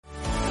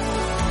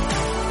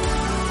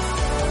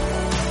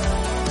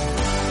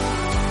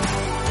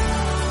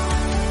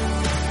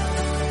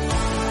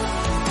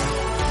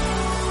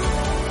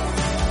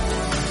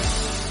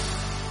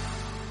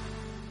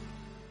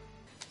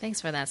Thanks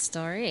for that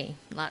story.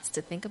 Lots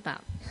to think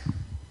about.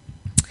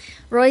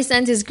 Roy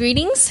sends his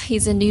greetings.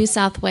 He's in New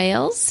South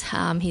Wales.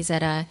 He's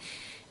at a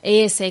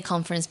ASA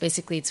conference.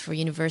 Basically, it's for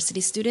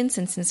university students.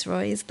 And since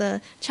Roy is the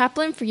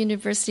chaplain for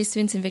university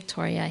students in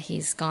Victoria,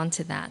 he's gone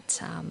to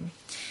that.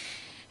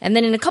 And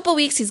then in a couple of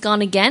weeks, he's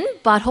gone again.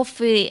 But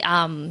hopefully,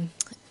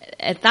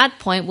 at that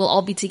point, we'll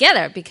all be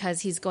together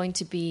because he's going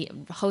to be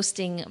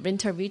hosting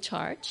Winter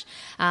Recharge.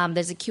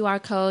 There's a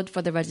QR code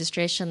for the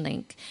registration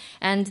link.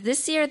 And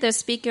this year, the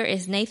speaker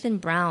is Nathan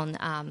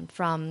Brown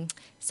from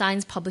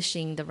Science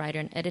Publishing, the writer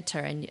and editor.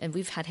 And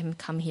we've had him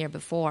come here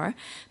before.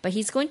 But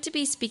he's going to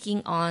be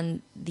speaking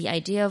on the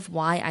idea of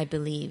why I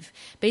believe.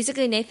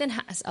 Basically, Nathan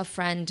has a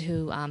friend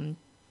who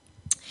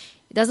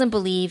doesn't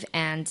believe,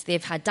 and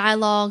they've had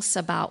dialogues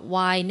about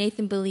why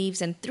Nathan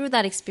believes, and through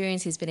that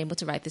experience, he's been able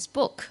to write this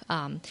book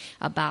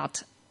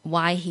about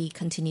why he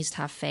continues to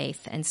have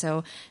faith. And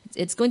so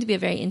it's going to be a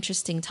very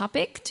interesting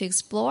topic to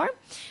explore.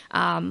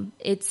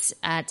 It's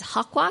at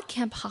Hakwa,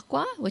 Camp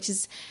Hakwa,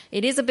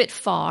 it is a bit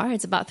far.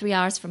 It's about 3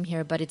 hours from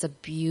here, but it's a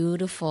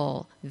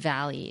beautiful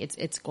valley.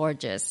 It's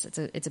gorgeous.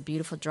 It's a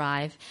beautiful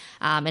drive.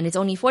 And it's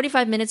only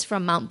 45 minutes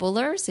from Mount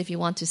Buller. So if you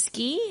want to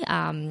ski,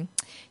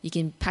 you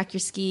can pack your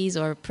skis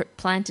or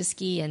plan to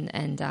ski.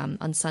 And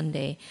on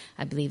Sunday,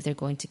 I believe they're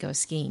going to go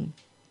skiing.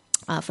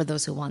 For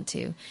those who want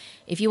to.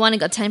 If you want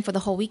to attend for the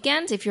whole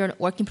weekend, if you're a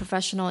working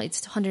professional,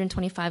 it's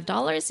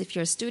 $125. If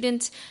you're a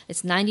student,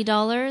 it's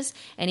 $90.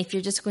 And if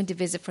you're just going to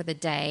visit for the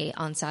day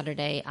on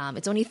Saturday,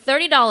 it's only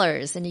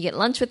 $30. And you get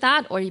lunch with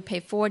that, or you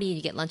pay $40 and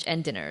you get lunch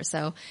and dinner.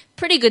 So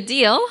pretty good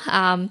deal.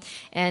 And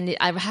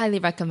I highly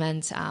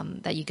recommend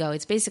that you go.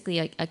 It's basically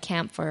a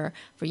camp for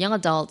young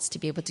adults to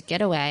be able to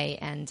get away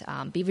and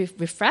be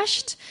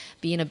refreshed,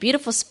 be in a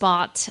beautiful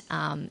spot,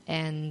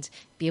 and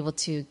be able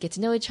to get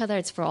to know each other.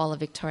 It's for all of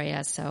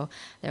Victoria, so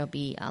there will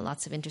be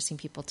lots of interesting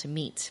people to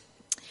meet.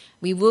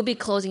 We will be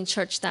closing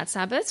church that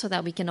Sabbath so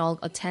that we can all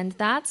attend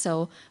that.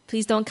 So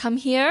please don't come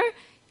here.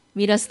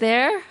 Meet us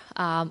there,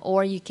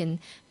 or you can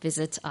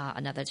visit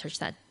another church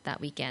that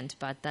weekend.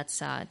 But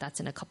that's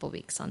in a couple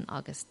weeks on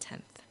August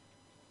 10th.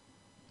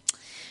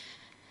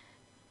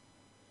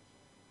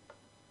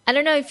 I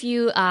don't know if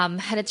you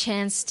had a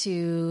chance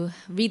to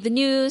read the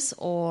news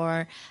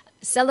or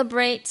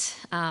celebrate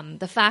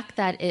the fact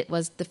that it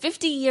was the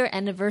 50-year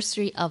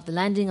anniversary of the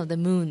landing of the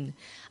moon.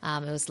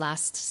 It was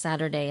last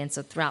Saturday, and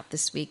so throughout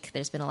this week,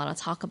 there's been a lot of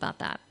talk about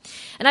that.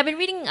 And I've been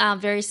reading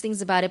various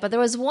things about it, but there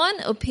was one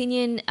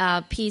opinion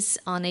piece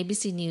on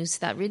ABC News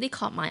that really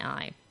caught my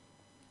eye.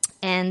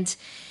 And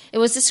it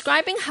was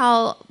describing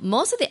how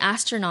most of the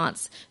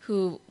astronauts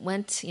who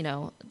went,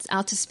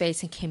 out to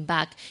space and came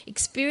back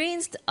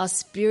experienced a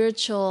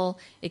spiritual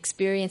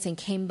experience and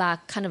came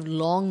back kind of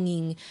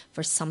longing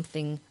for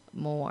something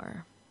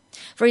more.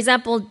 For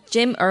example,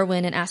 Jim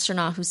Irwin, an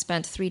astronaut who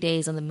spent 3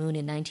 days on the moon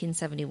in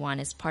 1971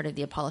 as part of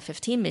the Apollo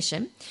 15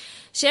 mission,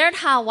 shared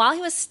how while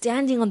he was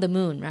standing on the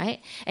moon, right,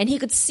 and he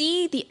could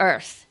see the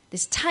Earth,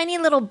 this tiny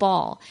little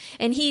ball,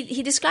 and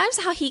he describes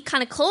how he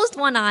kind of closed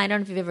one eye. I don't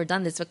know if you've ever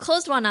done this, but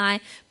closed one eye,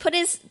 put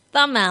his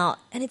thumb out,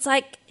 and it's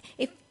like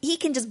if he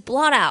can just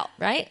blot out,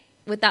 right,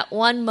 with that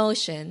one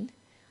motion,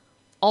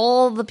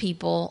 all the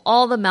people,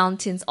 all the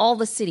mountains, all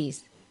the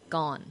cities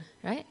gone,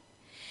 right?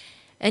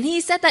 And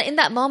he said that in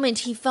that moment,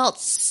 he felt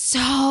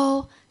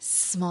so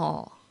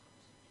small.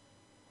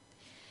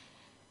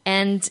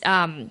 And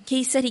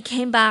he said he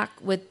came back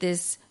with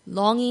this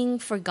longing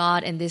for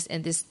God and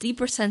this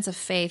deeper sense of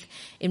faith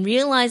in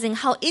realizing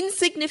how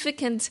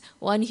insignificant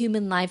one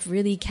human life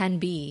really can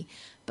be,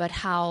 but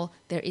how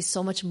there is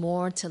so much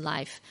more to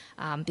life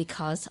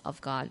because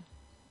of God.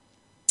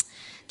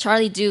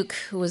 Charlie Duke,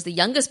 who was the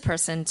youngest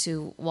person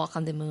to walk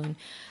on the moon,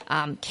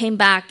 came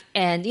back,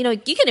 and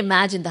you can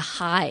imagine the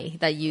high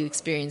that you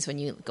experience when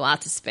you go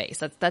out to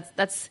space.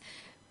 That's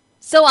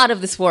so out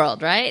of this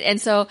world, right? And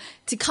so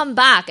to come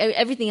back,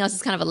 everything else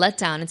is kind of a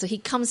letdown. And so he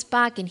comes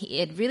back, and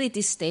it really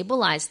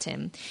destabilized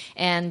him.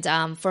 And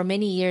for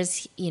many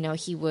years,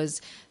 he was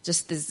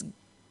just this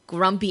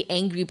grumpy,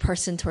 angry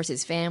person towards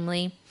his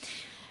family.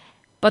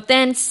 But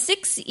then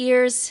 6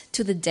 years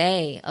to the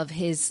day of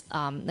his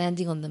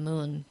landing on the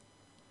moon,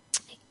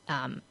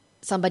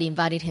 somebody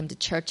invited him to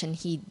church, and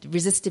he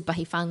resisted, but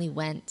he finally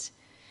went.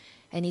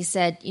 And he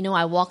said,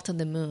 I walked on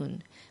the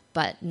moon,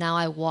 but now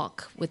I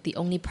walk with the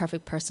only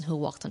perfect person who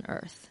walked on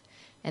Earth.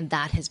 And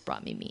that has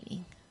brought me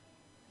meaning.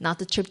 Not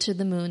the trip to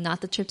the moon, not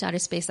the trip to outer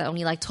space that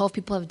only like 12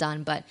 people have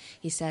done, but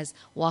he says,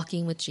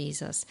 walking with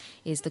Jesus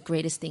is the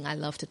greatest thing I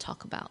love to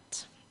talk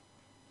about.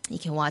 You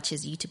can watch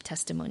his YouTube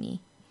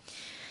testimony.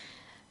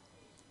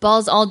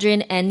 Buzz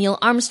Aldrin and Neil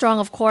Armstrong,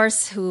 of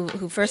course, who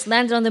first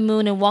landed on the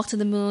moon and walked to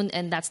the moon,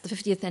 and that's the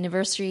 50th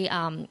anniversary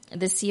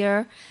this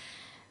year.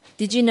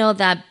 Did you know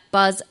that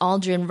Buzz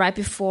Aldrin, right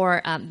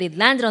before they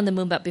landed on the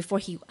moon, but before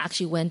he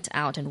actually went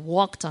out and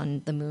walked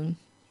on the moon,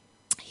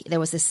 there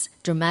was this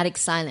dramatic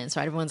silence,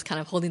 right? Everyone's kind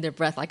of holding their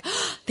breath like,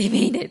 oh, they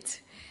made it.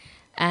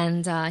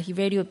 And he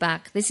radioed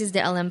back, "This is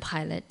the LM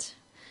pilot.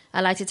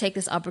 I'd like to take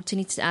this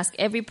opportunity to ask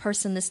every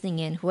person listening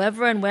in,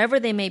 whoever and wherever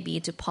they may be,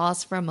 to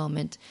pause for a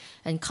moment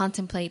and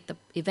contemplate the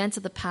events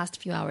of the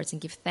past few hours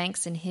and give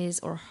thanks in his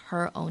or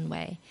her own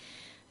way.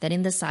 Then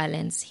in the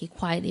silence, he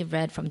quietly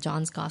read from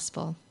John's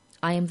Gospel,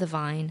 I am the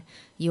vine,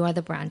 you are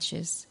the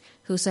branches.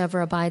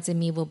 Whosoever abides in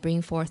me will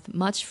bring forth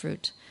much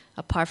fruit.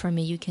 Apart from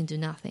me, you can do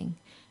nothing.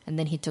 And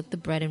then he took the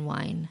bread and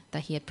wine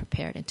that he had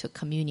prepared and took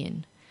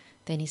communion.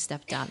 Then he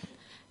stepped out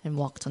and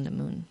walked on the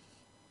moon.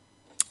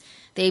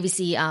 The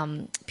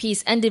ABC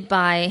piece ended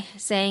by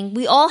saying,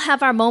 we all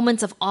have our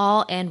moments of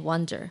awe and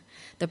wonder.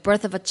 The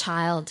birth of a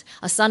child,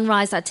 a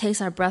sunrise that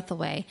takes our breath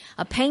away,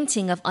 a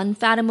painting of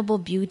unfathomable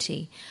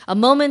beauty, a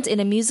moment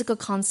in a musical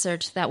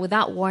concert that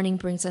without warning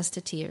brings us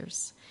to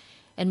tears.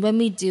 And when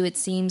we do, it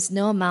seems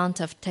no amount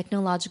of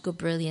technological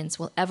brilliance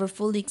will ever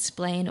fully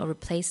explain or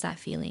replace that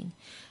feeling,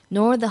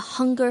 nor the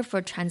hunger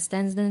for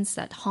transcendence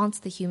that haunts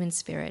the human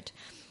spirit,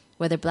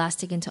 whether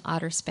blasting into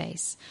outer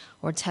space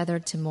or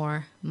tethered to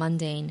more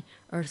mundane,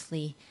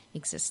 earthly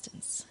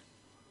existence.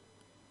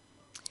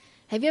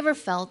 Have you ever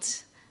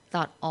felt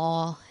that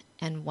awe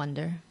and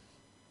wonder?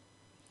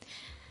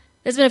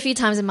 There's been a few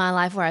times in my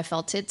life where I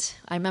felt it.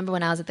 I remember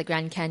when I was at the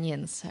Grand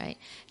Canyons, right?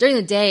 During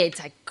the day, it's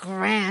like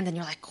grand and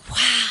you're like,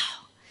 wow.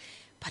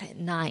 But at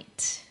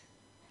night,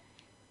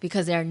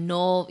 because there are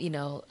no,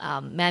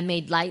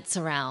 man-made lights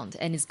around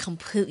and it's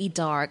completely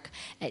dark.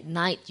 At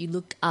night, you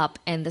look up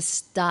and the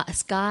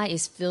sky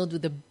is filled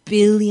with 1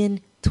 billion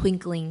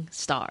twinkling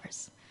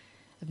stars.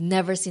 I've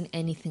never seen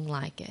anything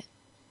like it.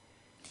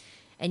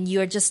 And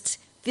you're just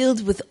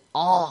filled with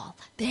awe.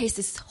 There's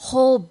this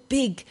whole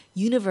big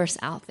universe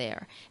out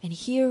there. And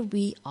here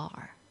we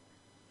are.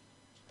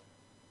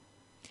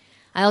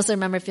 I also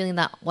remember feeling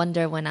that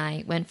wonder when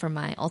I went for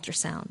my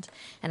ultrasound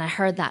and I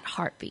heard that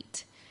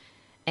heartbeat.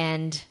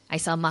 And I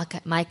saw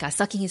Micah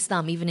sucking his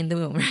thumb even in the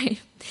womb, right?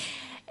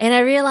 And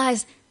I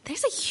realized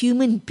there's a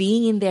human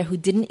being in there who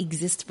didn't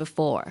exist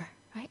before,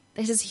 right?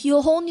 There's this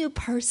whole new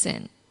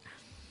person.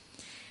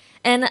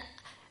 And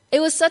it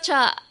was such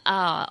a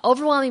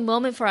overwhelming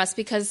moment for us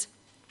because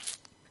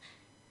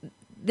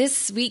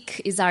this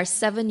week is our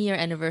 7-year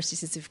anniversary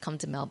since we've come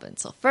to Melbourne.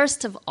 So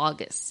 1st of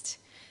August,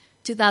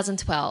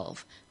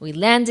 2012, we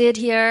landed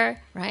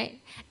here, right?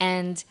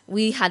 And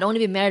we had only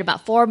been married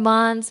about 4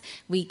 months.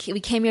 We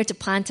came here to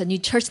plant a new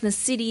church in the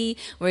city.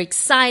 We're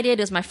excited.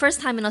 It was my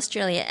first time in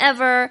Australia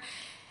ever.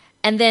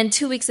 And then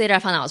 2 weeks later, I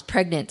found out I was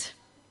pregnant.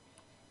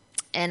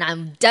 And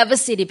I'm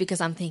devastated because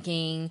I'm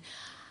thinking,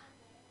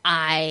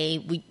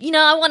 I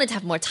wanted to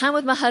have more time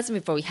with my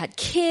husband before we had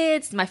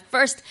kids. My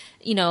first,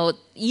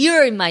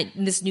 year in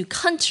this new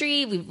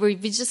country. We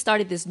just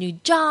started this new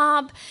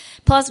job.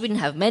 Plus, we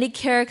didn't have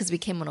Medicare because we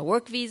came on a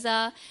work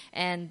visa.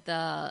 And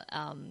the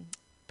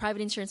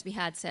private insurance we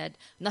had said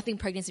nothing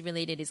pregnancy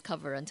related is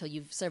covered until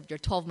you've served your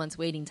 12 months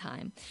waiting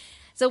time.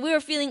 So we were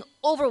feeling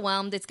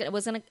overwhelmed.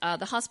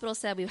 The hospital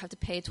said we would have to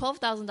pay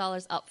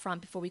 $12,000 up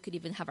front before we could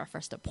even have our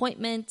first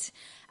appointment.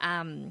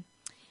 I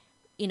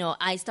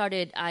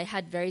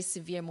had very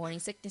severe morning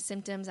sickness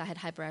symptoms. I had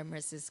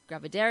hyperemesis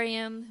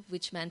gravidarum,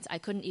 which meant I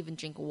couldn't even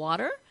drink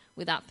water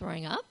without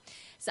throwing up.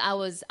 So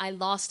I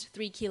lost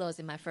 3 kilos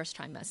in my first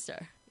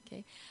trimester.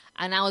 Okay.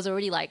 And I was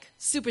already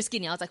super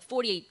skinny. I was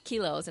 48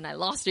 kilos and I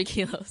lost 3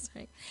 kilos,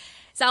 right?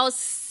 So I was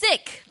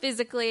sick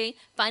physically.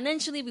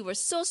 Financially, we were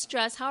so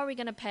stressed. How are we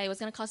going to pay? It was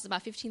going to cost us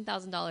about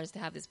 $15,000 to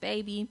have this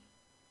baby.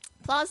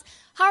 Plus,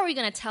 how are we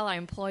going to tell our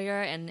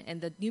employer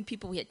and the new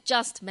people we had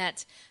just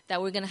met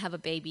that we're going to have a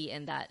baby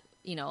and that,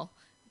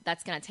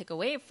 that's going to take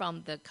away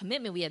from the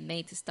commitment we had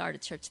made to start a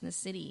church in the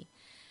city?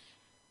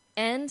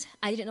 And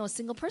I didn't know a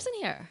single person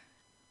here.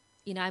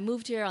 I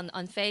moved here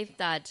on faith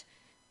that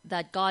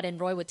God and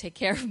Roy would take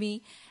care of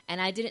me,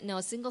 and I didn't know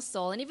a single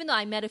soul. And even though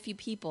I met a few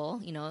people,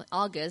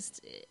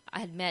 August, I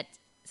had met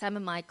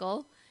Simon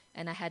Michael,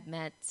 and I had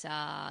met...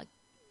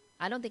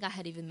 I don't think I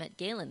had even met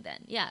Galen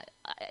then. Yeah,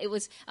 I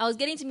was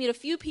getting to meet a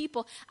few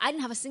people. I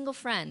didn't have a single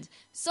friend.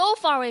 So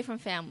far away from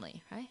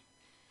family, right?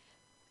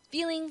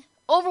 Feeling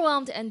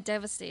overwhelmed and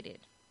devastated.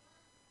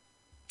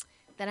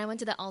 Then I went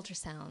to the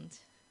ultrasound.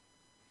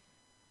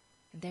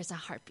 And there's a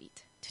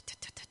heartbeat.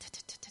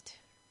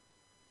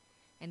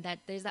 And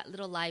there's that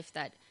little life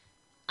that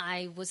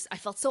I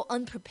felt so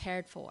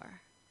unprepared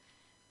for.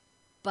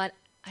 But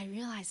I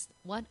realized,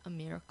 what a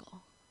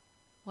miracle.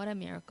 What a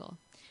miracle.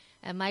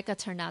 And Micah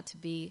turned out to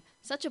be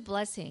such a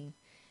blessing,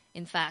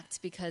 in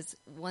fact, because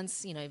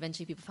once,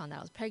 eventually people found out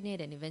I was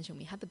pregnant and eventually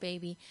we had the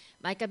baby,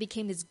 Micah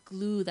became this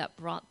glue that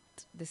brought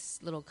this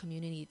little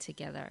community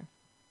together.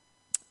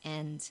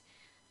 And,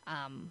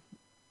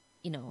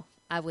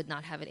 I would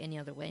not have it any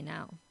other way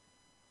now.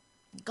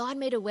 God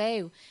made a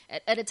way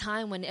at a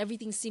time when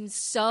everything seemed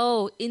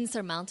so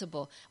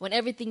insurmountable, when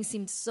everything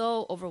seemed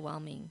so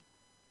overwhelming.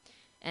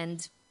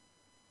 And,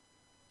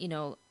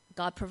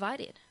 God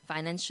provided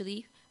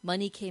financially.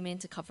 Money came in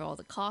to cover all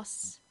the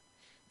costs.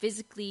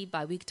 Physically,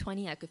 by week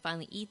 20, I could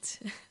finally eat.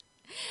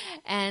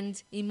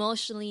 And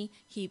emotionally,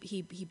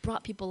 he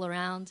brought people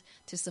around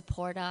to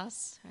support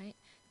us, right?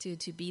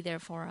 To be there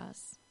for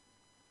us.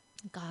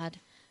 God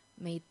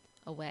made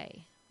a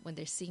way. when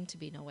there seemed to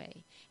be no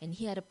way. And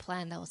he had a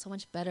plan that was so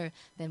much better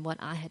than what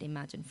I had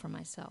imagined for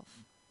myself.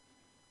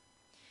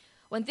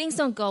 When things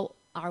don't go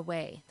our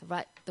way,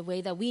 the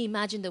way that we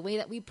imagined, the way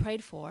that we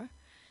prayed for,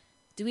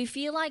 do we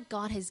feel like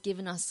God has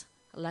given us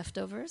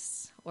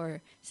leftovers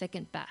or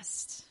second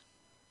best?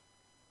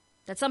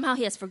 That somehow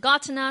he has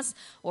forgotten us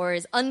or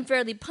is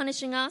unfairly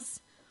punishing us?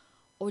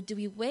 Or do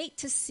we wait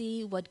to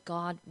see what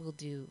God will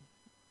do?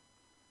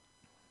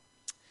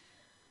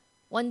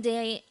 One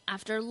day,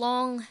 after a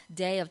long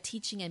day of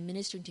teaching and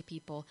ministering to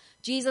people,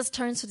 Jesus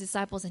turns to the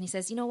disciples and he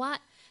says, you know what?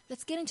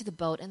 Let's get into the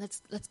boat and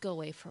let's go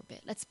away for a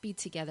bit. Let's be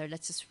together.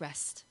 Let's just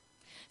rest.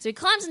 So he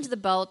climbs into the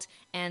boat,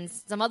 and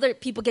some other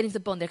people get into the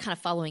boat, and they're kind of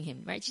following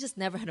him, right? Jesus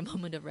never had a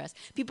moment of rest.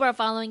 People are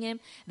following him.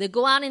 They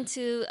go out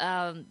into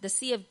the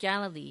Sea of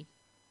Galilee,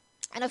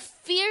 and a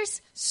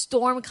fierce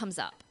storm comes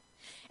up.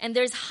 And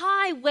there's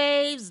high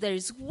waves,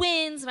 there's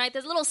winds, right?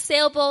 There's a little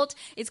sailboat.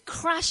 It's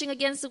crashing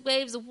against the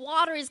waves. The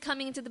water is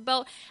coming into the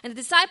boat. And the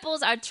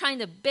disciples are trying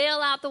to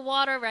bail out the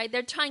water, right?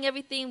 They're trying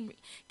everything.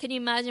 Can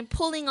you imagine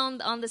pulling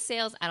on the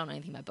sails? I don't know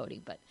anything about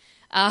boating, but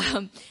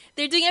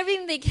they're doing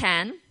everything they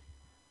can.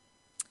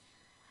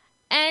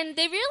 And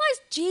they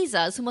realize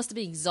Jesus, who must have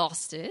been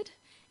exhausted,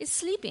 is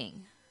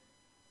sleeping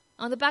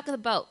on the back of the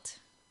boat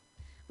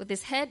with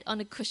his head on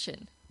a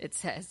cushion, it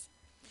says.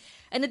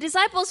 And the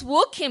disciples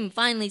woke him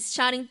finally,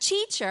 shouting,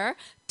 "Teacher,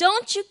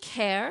 don't you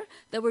care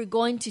that we're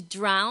going to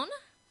drown?"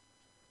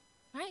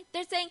 Right?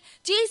 They're saying,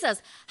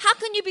 "Jesus, how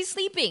can you be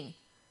sleeping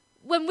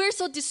when we're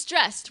so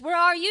distressed? Where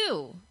are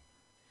you?"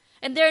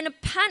 And they're in a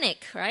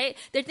panic, right?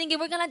 They're thinking,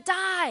 we're going to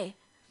die.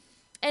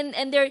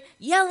 And they're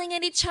yelling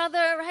at each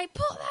other, right?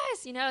 Pull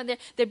this, and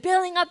they're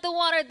bailing out the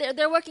water.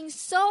 They're working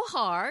so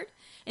hard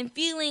and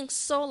feeling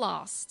so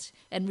lost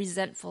and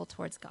resentful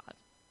towards God.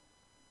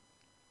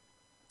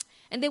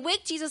 And they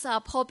wake Jesus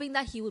up, hoping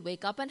that he would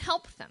wake up and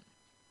help them.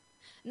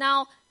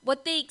 Now,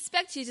 what they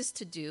expect Jesus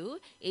to do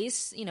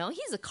is,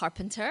 he's a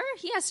carpenter.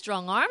 He has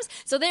strong arms.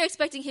 So they're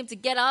expecting him to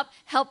get up,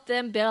 help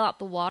them bail out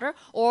the water.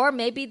 Or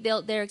maybe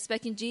they're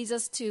expecting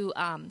Jesus to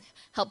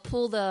help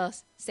pull the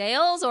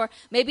sails. Or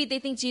maybe they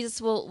think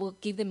Jesus will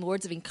give them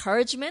words of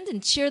encouragement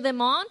and cheer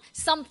them on.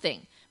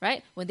 Something,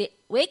 right? When they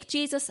wake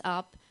Jesus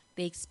up,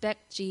 they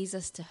expect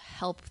Jesus to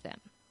help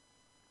them.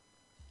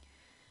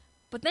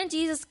 But then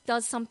Jesus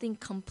does something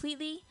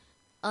completely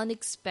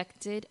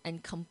unexpected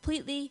and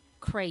completely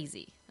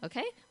crazy,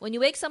 okay? When you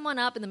wake someone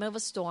up in the middle of a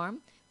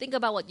storm, think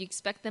about what you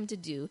expect them to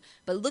do,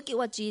 but look at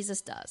what Jesus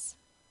does.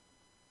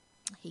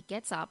 He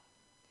gets up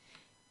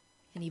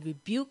and he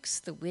rebukes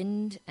the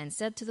wind and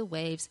said to the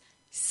waves,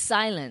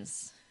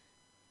 "Silence,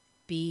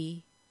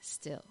 be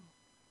still."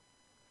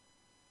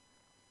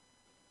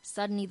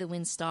 Suddenly the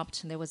wind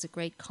stopped and there was a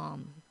great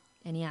calm.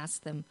 And he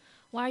asked them,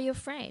 "Why are you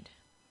afraid?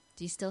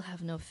 Do you still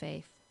have no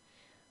faith?"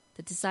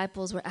 The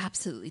disciples were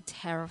absolutely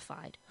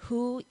terrified.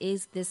 "Who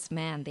is this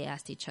man?" they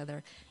asked each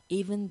other.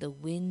 "Even the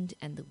wind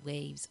and the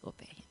waves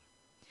obey him."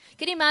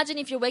 Can you imagine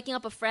if you're waking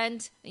up a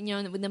friend, in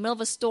the middle of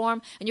a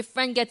storm, and your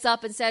friend gets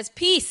up and says,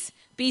 "Peace,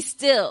 be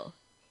still"?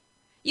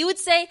 You would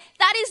say,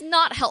 that is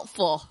not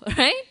helpful,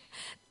 right?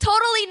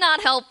 Totally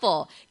not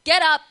helpful.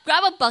 Get up,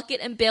 grab a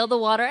bucket, and bail the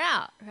water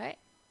out, right?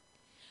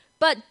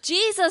 But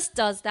Jesus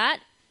does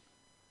that,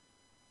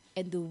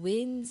 and the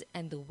winds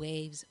and the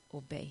waves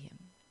obey him.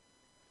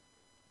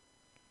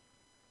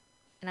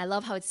 And I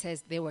love how it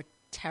says they were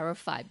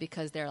terrified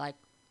because they're like,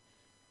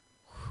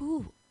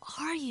 "Who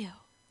are you?"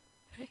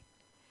 Right?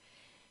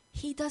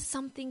 He does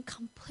something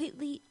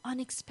completely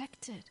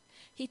unexpected.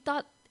 They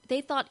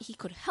thought he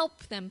could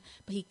help them,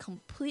 but he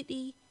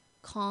completely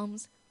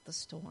calms the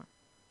storm.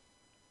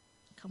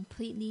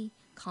 Completely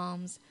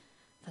calms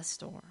the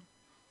storm.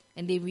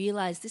 And they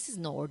realize this is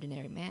no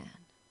ordinary man.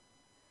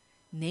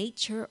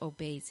 Nature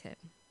obeys him.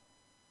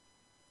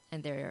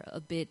 And they're a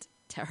bit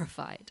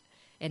terrified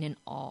and in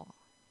awe.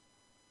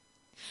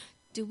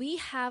 Do we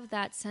have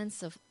that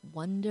sense of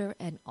wonder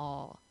and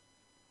awe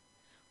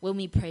when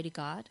we pray to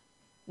God?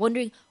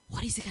 Wondering,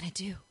 what is he going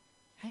to do?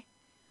 Right?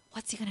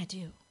 What's he going to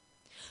do?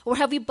 Or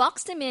have we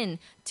boxed him in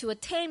to a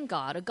tame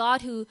God, a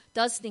God who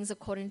does things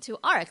according to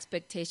our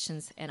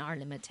expectations and our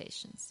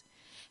limitations?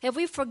 Have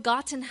we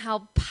forgotten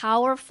how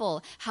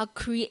powerful, how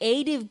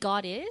creative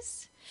God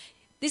is?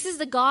 This is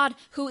the God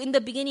who in the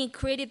beginning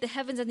created the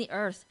heavens and the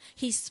earth.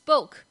 He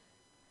spoke.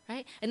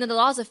 Right? And then the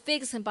laws of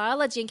physics and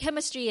biology and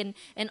chemistry and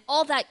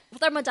all that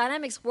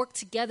thermodynamics work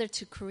together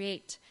to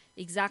create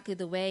exactly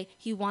the way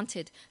he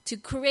wanted, to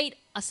create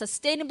a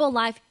sustainable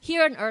life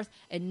here on earth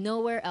and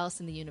nowhere else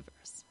in the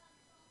universe.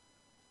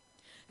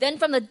 Then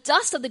from the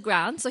dust of the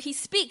ground, so he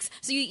speaks,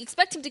 so you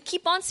expect him to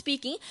keep on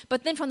speaking,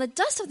 but then from the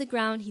dust of the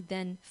ground, he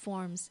then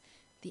forms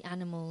the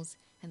animals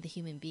and the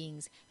human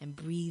beings and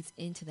breathes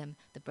into them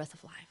the breath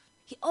of life.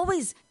 He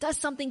always does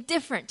something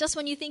different just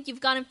when you think you've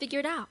got him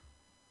figured out.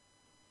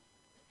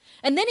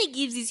 And then he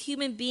gives these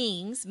human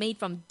beings made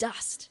from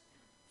dust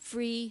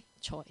free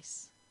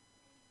choice.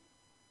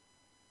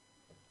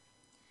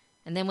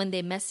 And then when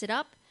they mess it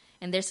up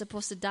and they're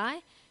supposed to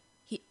die,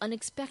 he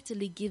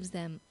unexpectedly gives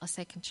them a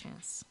second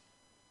chance.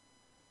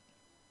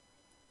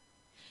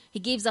 He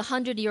gives a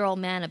 100-year-old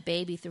man a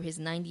baby through his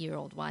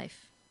 90-year-old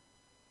wife.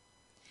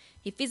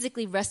 He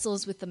physically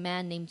wrestles with a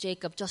man named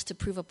Jacob just to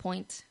prove a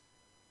point.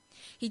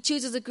 He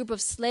chooses a group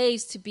of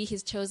slaves to be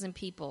his chosen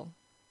people.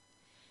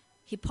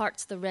 He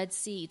parts the Red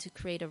Sea to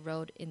create a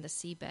road in the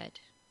seabed.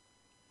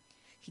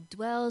 He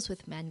dwells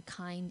with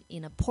mankind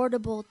in a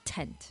portable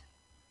tent.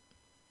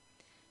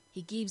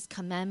 He gives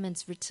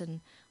commandments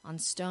written on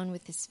stone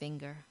with his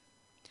finger.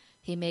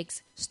 He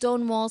makes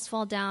stone walls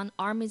fall down,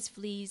 armies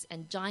flees,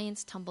 and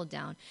giants tumble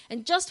down.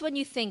 And just when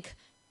you think,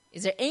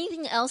 is there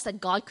anything else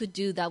that God could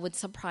do that would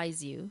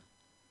surprise you?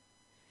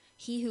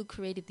 He who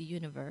created the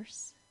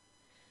universe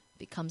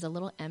becomes a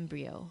little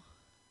embryo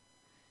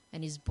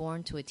and is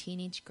born to a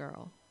teenage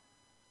girl.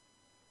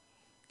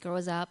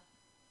 Grows up,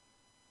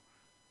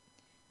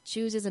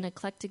 chooses an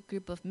eclectic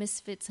group of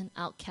misfits and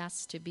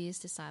outcasts to be his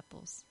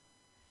disciples.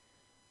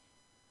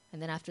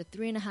 And then after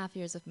 3.5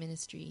 years of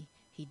ministry,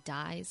 he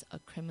dies a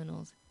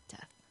criminal's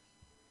death.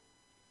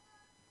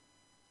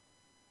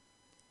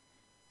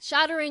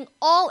 Shattering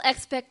all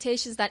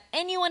expectations that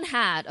anyone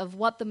had of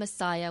what the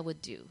Messiah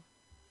would do.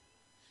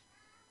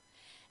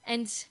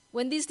 And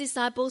when these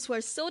disciples were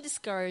so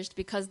discouraged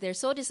because they're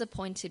so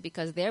disappointed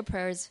because their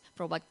prayers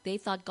for what they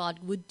thought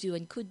God would do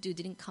and could do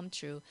didn't come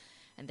true,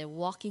 and they're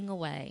walking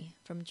away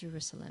from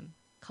Jerusalem,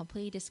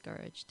 completely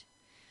discouraged.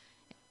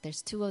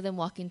 There's 2 of them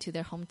walking to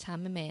their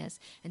hometown Emmaus,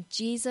 and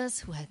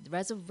Jesus, who had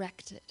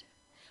resurrected,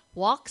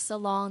 walks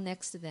along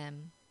next to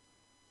them.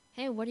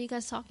 Hey, what are you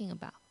guys talking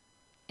about?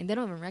 And they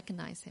don't even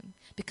recognize him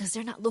because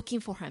they're not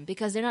looking for him,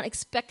 because they're not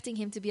expecting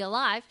him to be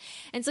alive.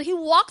 And so he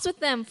walks with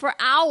them for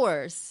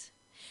hours.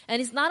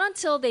 And it's not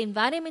until they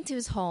invite him into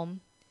his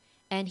home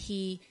and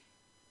he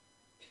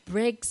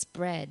breaks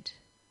bread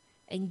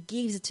and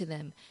gives it to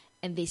them,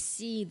 and they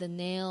see the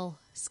nail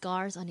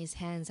scars on his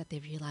hands, that they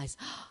realize,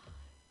 oh,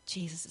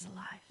 Jesus is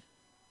alive.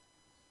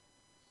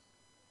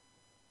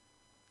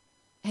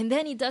 And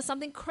then he does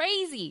something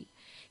crazy.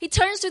 He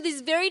turns to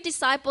these very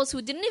disciples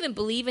who didn't even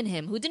believe in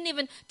him, who didn't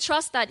even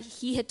trust that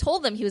he had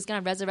told them he was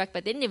going to resurrect,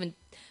 but they didn't even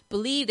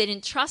believe, they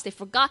didn't trust, they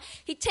forgot.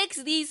 He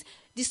takes these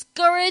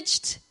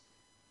discouraged,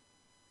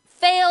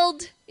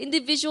 failed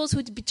individuals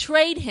who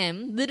betrayed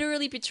him,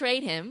 literally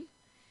betrayed him,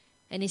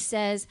 and he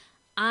says,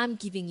 I'm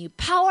giving you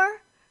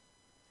power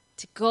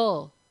to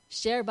go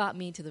share about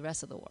me to the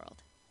rest of the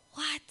world.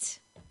 What?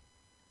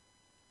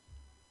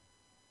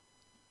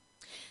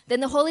 Then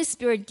the Holy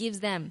Spirit gives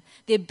them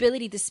the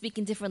ability to speak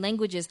in different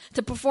languages,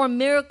 to perform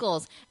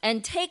miracles,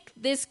 and take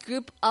this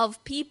group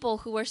of people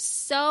who were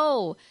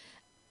so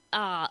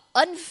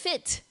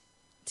unfit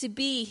to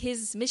be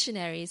his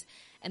missionaries,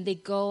 and they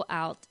go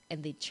out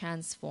and they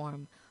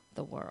transform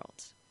the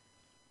world.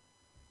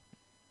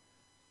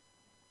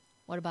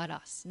 What about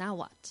us? Now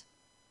what?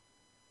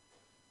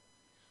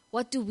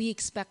 What do we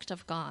expect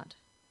of God?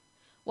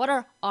 What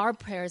are our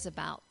prayers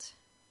about?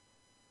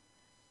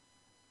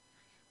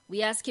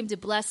 We ask him to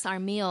bless our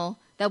meal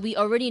that we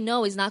already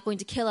know is not going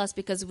to kill us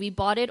because we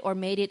bought it or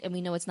made it and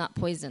we know it's not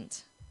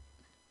poisoned.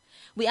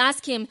 We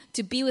ask him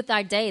to be with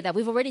our day that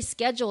we've already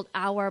scheduled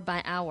hour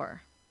by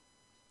hour.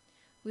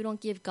 We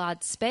don't give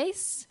God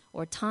space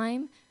or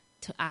time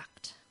to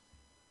act.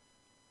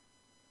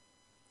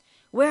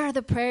 Where are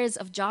the prayers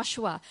of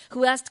Joshua,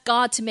 who asked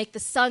God to make the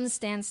sun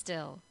stand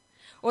still?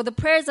 Or the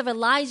prayers of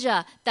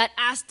Elijah that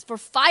asked for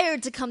fire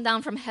to come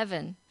down from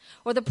heaven?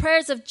 Or the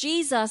prayers of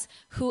Jesus,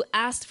 who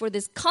asked for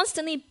this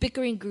constantly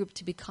bickering group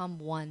to become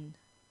one,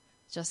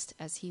 just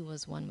as he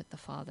was one with the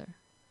Father?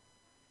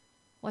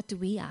 What do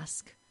we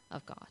ask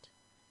of God?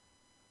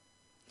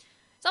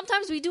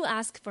 Sometimes we do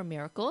ask for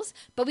miracles,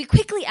 but we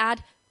quickly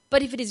add,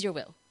 but if it is your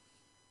will.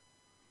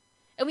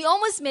 And we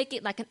almost make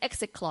it like an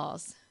exit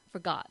clause for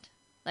God.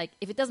 Like,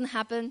 if it doesn't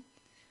happen,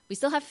 we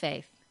still have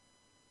faith,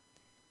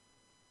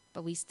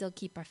 but we still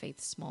keep our faith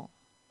small.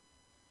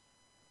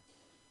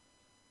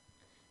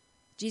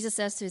 Jesus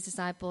says to his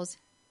disciples,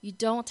 you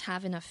don't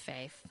have enough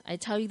faith. I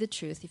tell you the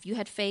truth. If you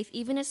had faith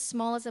even as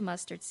small as a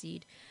mustard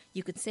seed,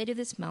 you could say to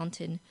this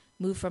mountain,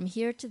 move from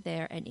here to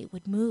there, and it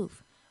would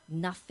move.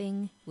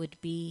 Nothing would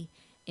be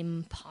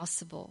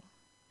impossible.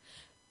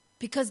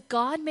 Because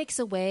God makes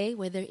a way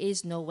where there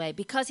is no way.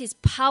 Because he's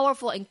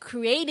powerful and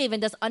creative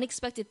and does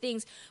unexpected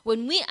things.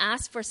 When we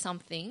ask for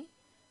something,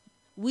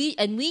 we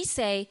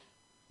say,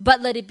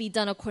 but let it be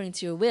done according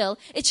to your will.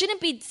 It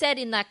shouldn't be said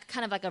in like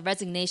kind of like a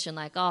resignation,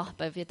 like, oh,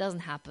 but if it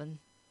doesn't happen,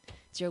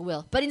 it's your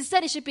will. But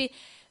instead it should be,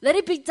 let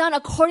it be done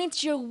according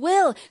to your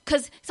will,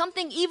 because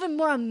something even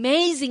more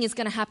amazing is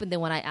going to happen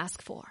than what I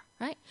ask for,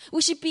 right?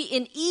 We should be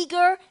in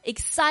eager,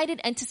 excited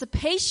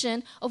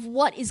anticipation of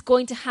what is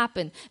going to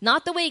happen.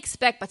 Not the way we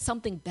expect, but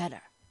something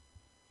better.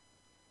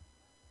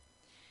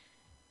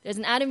 There's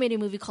an animated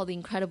movie called The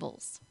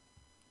Incredibles.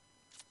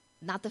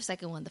 Not the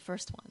second one, the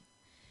first one.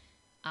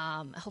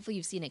 Hopefully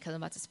you've seen it because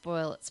I'm about to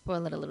spoil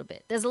it a little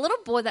bit. There's a little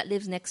boy that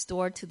lives next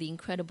door to the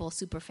Incredible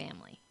super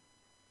family.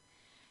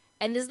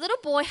 And this little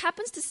boy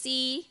happens to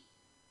see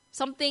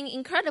something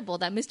incredible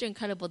that Mr.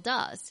 Incredible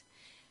does.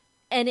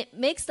 And it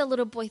makes the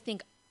little boy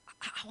think,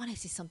 I want to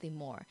see something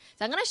more.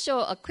 So I'm going to show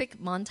a quick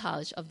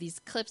montage of these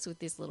clips with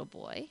this little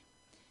boy.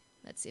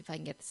 Let's see if I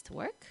can get this to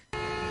work.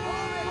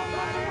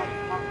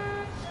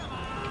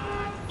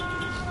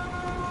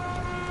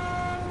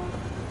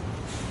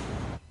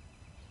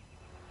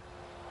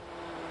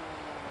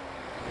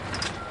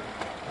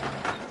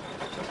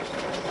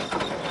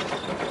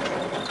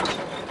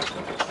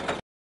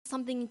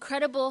 Something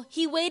incredible.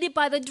 He waited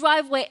by the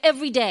driveway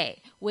every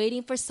day,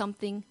 waiting for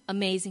something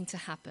amazing to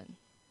happen.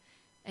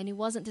 And he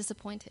wasn't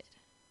disappointed,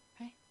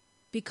 right?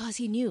 Because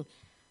he knew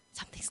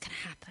something's going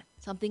to happen,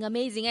 something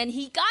amazing. And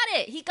he got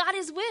it. He got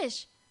his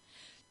wish.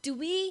 Do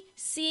we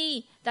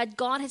see that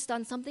God has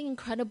done something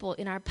incredible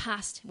in our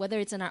past, whether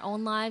it's in our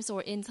own lives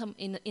or in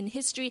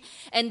history?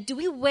 And do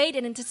we wait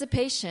in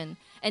anticipation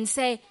and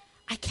say,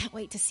 I can't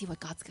wait to see what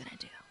God's going to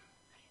do.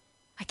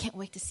 I can't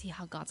wait to see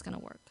how God's going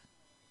to work.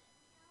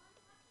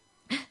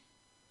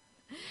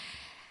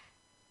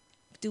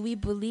 Do we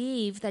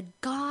believe that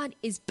God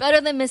is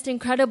better than Mr.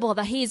 Incredible,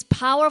 that He is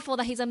powerful,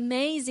 that He's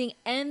amazing,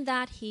 and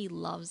that He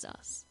loves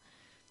us?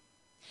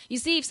 You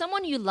see, if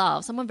someone you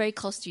love, someone very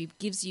close to you,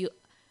 gives you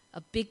a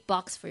big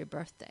box for your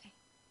birthday,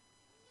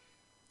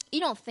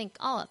 you don't think,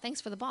 oh, thanks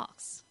for the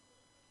box.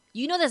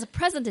 You know there's a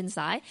present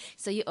inside,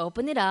 so you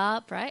open it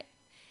up, right?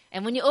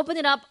 And when you open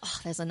it up, oh,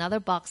 there's another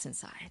box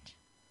inside.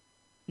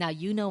 Now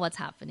you know what's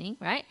happening,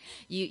 right?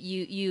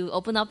 You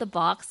open up the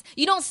box.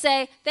 You don't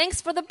say,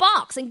 thanks for the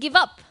box, and give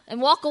up and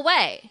walk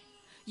away.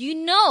 You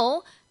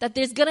know that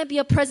there's going to be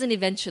a present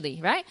eventually,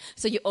 right?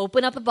 So you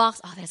open up the box.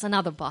 Oh, there's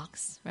another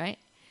box, right?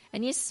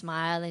 And you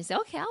smile and you say,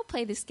 okay, I'll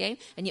play this game.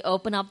 And you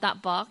open up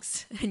that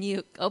box and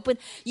you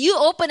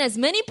open as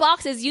many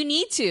boxes as you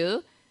need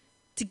to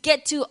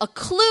get to a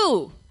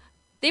clue.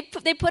 They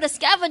put a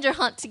scavenger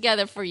hunt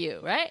together for you,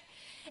 right?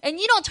 And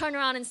you don't turn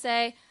around and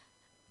say,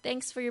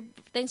 thanks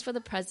for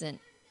the present,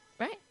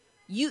 right?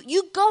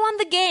 You go on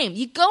the game.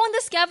 You go on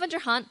the scavenger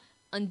hunt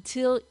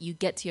until you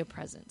get to your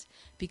present.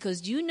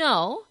 Because you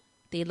know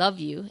they love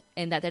you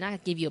and that they're not going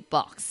to give you a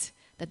box.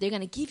 That they're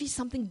going to give you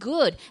something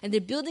good. And they're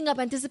building up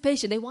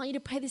anticipation. They want you to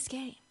play this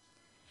game.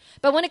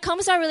 But when it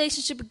comes to our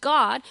relationship with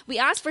God, we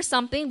ask for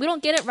something. We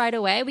don't get it right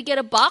away. We get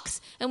a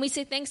box and we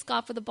say, thanks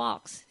God for the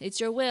box. It's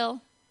your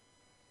will.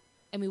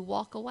 And we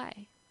walk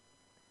away.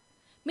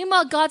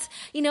 Meanwhile, God's,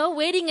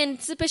 waiting in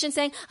anticipation,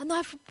 saying, "Oh,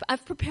 no,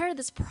 I've prepared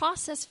this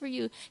process for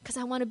you because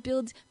I want to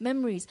build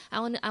memories. I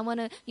want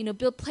to,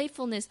 build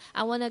playfulness.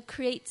 I want to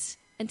create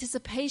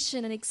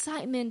anticipation and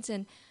excitement."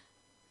 And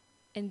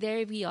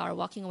there we are,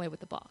 walking away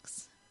with the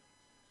box.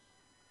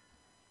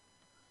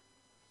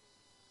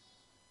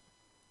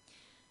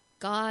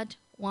 God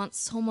wants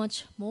so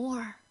much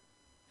more.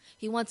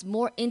 He wants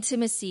more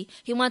intimacy.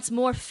 He wants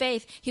more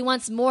faith. He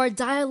wants more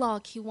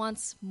dialogue. He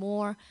wants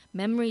more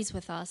memories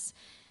with us.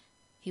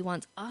 He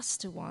wants us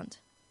to want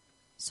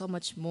so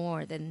much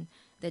more than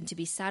to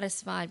be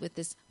satisfied with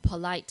this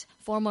polite,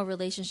 formal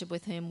relationship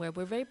with Him where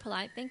we're very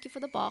polite, thank you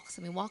for the box,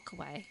 and we walk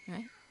away,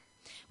 right?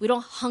 We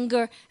don't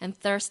hunger and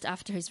thirst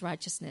after His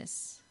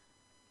righteousness.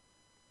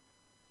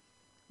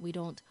 We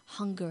don't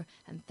hunger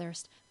and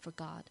thirst for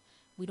God.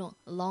 We don't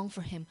long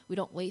for Him. We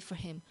don't wait for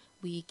Him.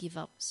 We give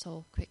up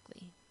so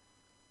quickly.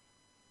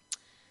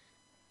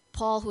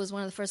 Paul, who was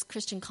one of the first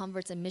Christian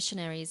converts and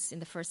missionaries in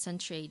the 1st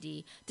century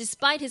AD,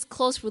 despite his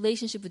close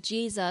relationship with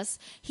Jesus,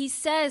 he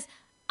says,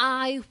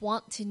 I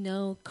want to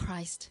know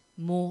Christ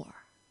more.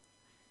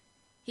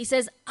 He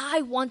says,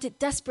 I want it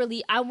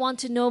desperately. I want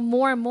to know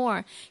more and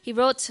more. He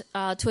wrote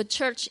to a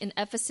church in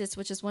Ephesus,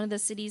 which is one of the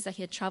cities that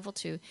he had traveled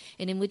to,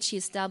 and in which he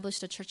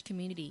established a church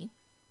community.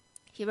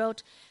 He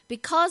wrote,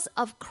 because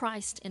of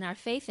Christ and our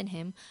faith in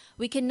Him,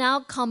 we can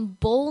now come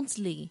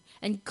boldly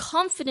and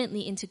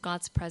confidently into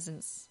God's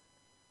presence.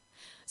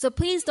 So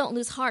please don't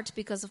lose heart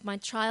because of my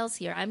trials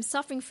here. I'm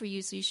suffering for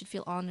you, so you should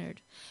feel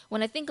honored.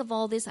 When I think of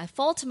all this, I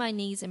fall to my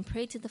knees and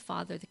pray to the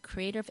Father, the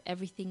creator of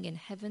everything in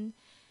heaven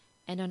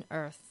and on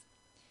earth.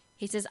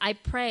 He says, I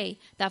pray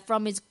that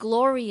from His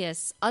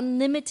glorious,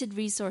 unlimited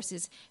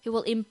resources, He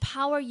will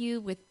empower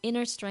you with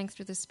inner strength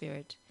through the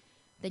Spirit.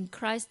 Then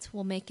Christ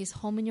will make His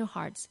home in your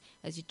hearts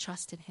as you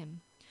trust in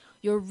Him.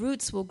 Your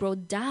roots will grow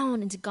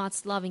down into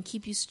God's love and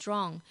keep you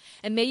strong.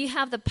 And may you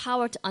have the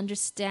power to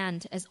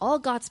understand, as all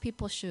God's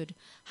people should,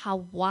 how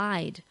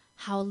wide,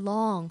 how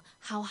long,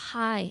 how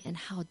high, and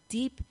how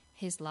deep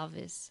His love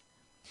is.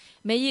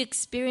 May you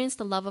experience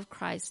the love of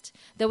Christ.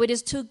 Though it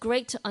is too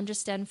great to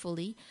understand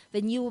fully,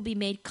 then you will be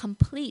made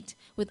complete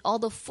with all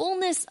the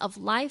fullness of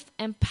life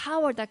and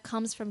power that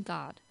comes from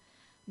God.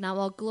 Now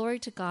all glory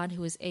to God,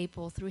 who is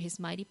able, through His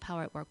mighty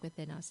power at work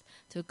within us,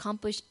 to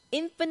accomplish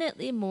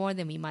infinitely more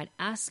than we might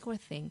ask or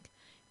think.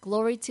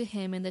 Glory to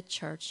Him in the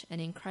church and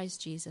in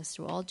Christ Jesus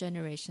through all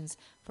generations,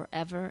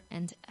 forever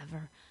and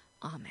ever.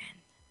 Amen.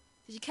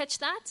 Did you catch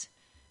that?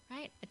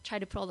 Right? I tried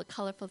to put all the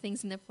colorful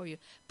things in there for you.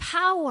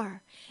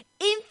 Power,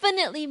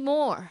 infinitely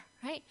more,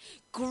 right?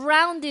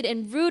 Grounded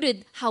and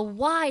rooted, how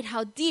wide,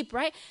 how deep,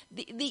 right?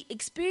 The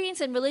experience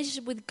and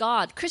relationship with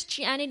God.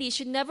 Christianity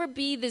should never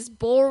be this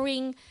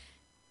boring,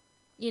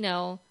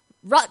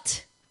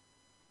 rut.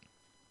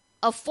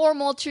 a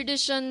formal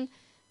tradition,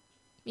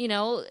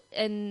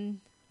 and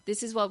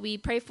this is what we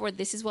pray for,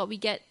 this is what we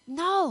get.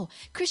 No,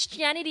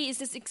 Christianity is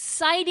this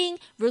exciting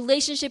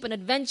relationship and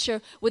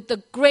adventure with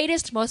the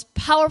greatest, most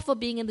powerful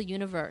being in the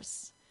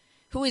universe,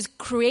 who is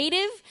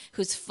creative,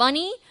 who's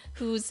funny,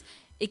 who's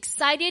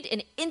excited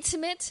and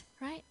intimate,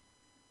 right?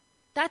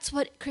 That's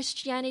what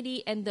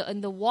Christianity and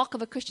the walk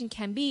of a Christian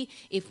can be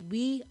if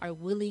we are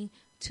willing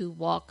to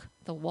walk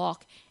the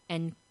walk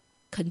and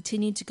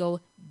continue to go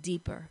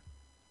deeper.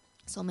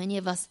 So many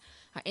of us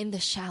are in the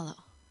shallow,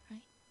 right?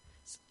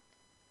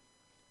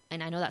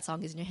 And I know that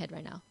song is in your head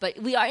right now, but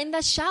we are in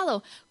the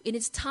shallow, and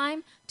it's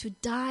time to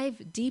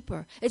dive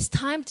deeper. It's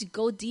time to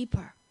go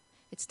deeper.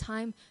 It's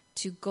time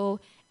to go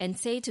and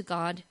say to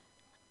God,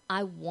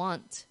 I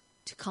want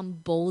to come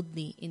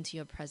boldly into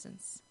your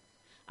presence.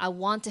 I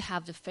want to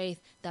have the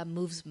faith that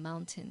moves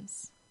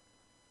mountains,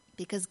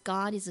 because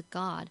God is a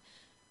God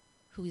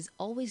who is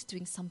always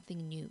doing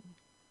something new.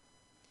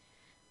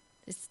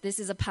 This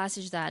is a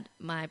passage that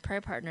my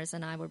prayer partners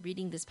and I were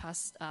reading this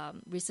past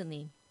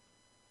recently,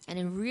 and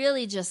it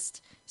really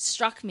just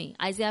struck me.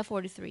 Isaiah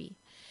 43.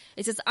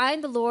 It says, I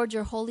am the Lord,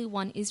 your Holy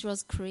One,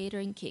 Israel's creator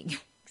and king.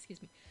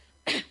 Excuse me.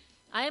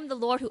 I am the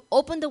Lord who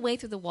opened the way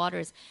through the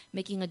waters,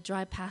 making a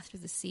dry path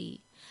through the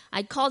sea.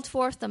 I called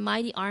forth the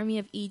mighty army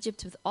of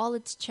Egypt with all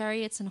its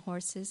chariots and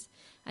horses.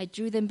 I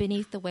drew them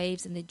beneath the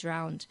waves, and they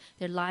drowned,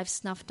 their lives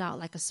snuffed out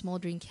like a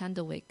smoldering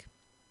candle wick.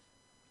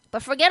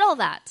 But forget all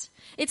that.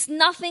 It's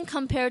nothing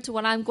compared to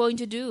what I'm going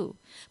to do.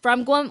 For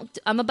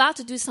I'm about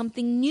to do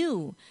something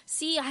new.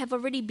 See, I have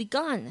already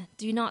begun.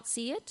 Do you not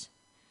see it?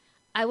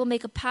 I will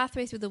make a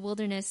pathway through the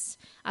wilderness.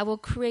 I will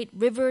create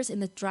rivers in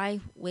the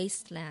dry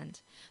wasteland.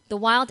 The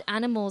wild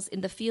animals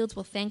in the fields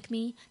will thank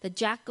me, the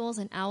jackals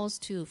and owls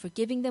too, for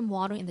giving them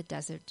water in the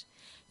desert.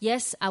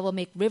 Yes, I will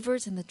make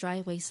rivers in the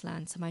dry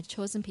wasteland so my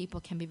chosen people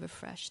can be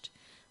refreshed.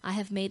 I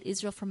have made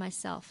Israel for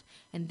myself,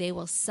 and they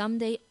will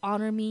someday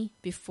honor me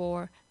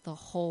before the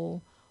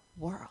whole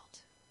world.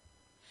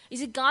 You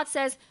see, God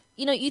says,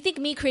 you think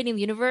me creating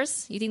the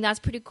universe, you think that's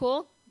pretty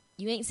cool?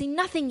 You ain't seen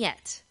nothing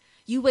yet.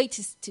 You wait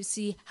to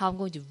see how I'm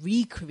going to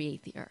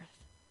recreate the earth.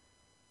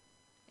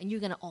 And you're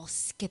going to all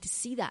get to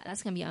see that.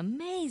 That's going to be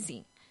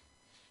amazing.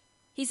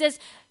 He says,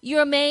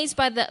 you're amazed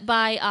by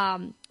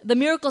the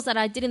miracles that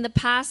I did in the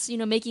past,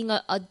 making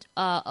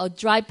a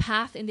dry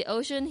path in the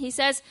ocean. He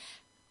says,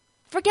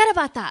 forget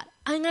about that.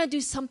 I'm going to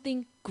do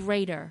something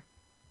greater.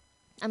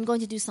 I'm going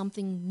to do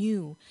something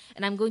new.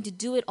 And I'm going to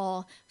do it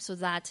all so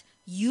that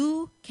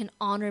you can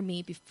honor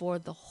me before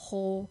the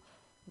whole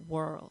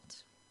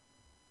world.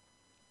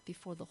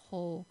 Before the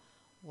whole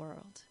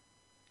world.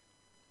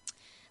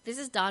 This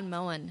is Don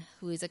Moen,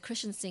 who is a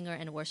Christian singer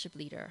and worship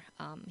leader.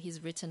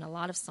 He's written a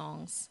lot of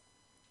songs.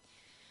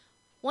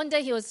 One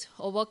day he was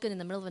awoken in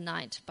the middle of the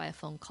night by a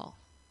phone call.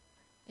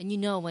 And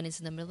when it's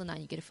in the middle of the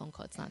night you get a phone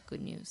call, it's not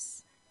good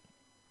news.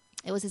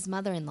 It was his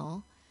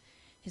mother-in-law,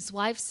 his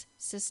wife's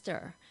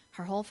sister.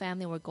 Her whole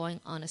family were going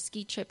on a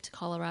ski trip to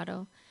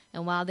Colorado.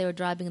 And while they were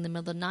driving in the middle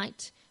of the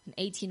night, an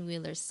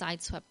 18-wheeler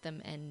sideswept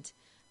them, and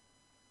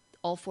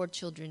all 4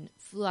 children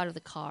flew out of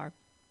the car.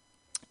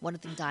 One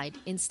of them died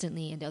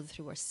instantly, and the other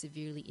 3 were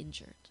severely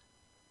injured.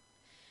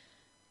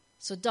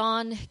 So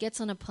Don gets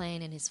on a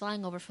plane, and he's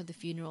flying over for the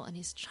funeral, and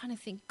he's trying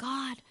to think,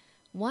 God,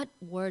 what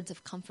words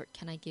of comfort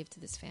can I give to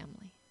this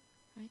family?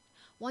 Right?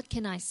 What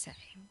can I say?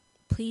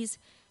 Please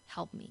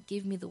help me.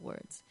 Give me the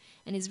words.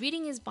 And he's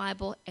reading his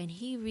Bible, and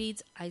he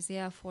reads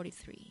Isaiah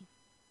 43.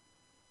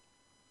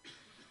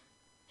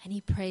 And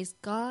he prays,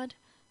 God,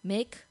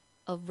 make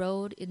a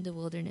road in the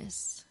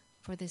wilderness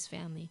for this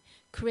family.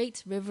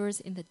 Create rivers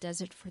in the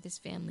desert for this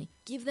family.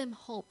 Give them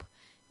hope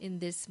in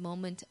this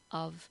moment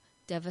of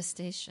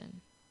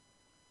devastation.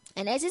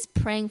 And as he's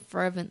praying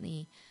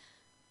fervently,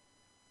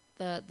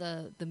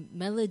 the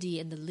melody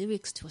and the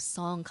lyrics to a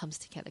song comes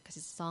together because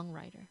he's a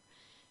songwriter.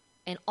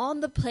 And on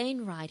the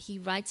plane ride, he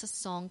writes a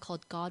song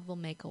called God Will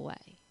Make a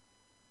Way.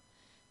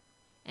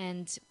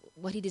 And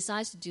what he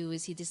decides to do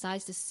is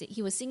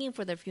he was singing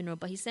for their funeral,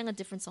 but he sang a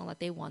different song that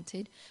they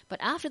wanted. But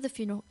after the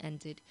funeral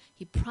ended,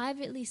 he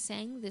privately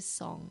sang this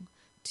song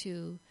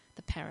to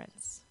the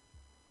parents.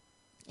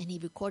 And he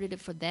recorded it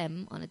for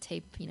them on a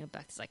tape,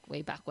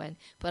 way back when,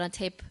 put on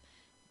tape,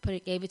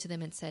 gave it to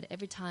them and said,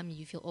 every time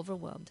you feel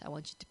overwhelmed, I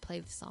want you to play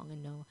the song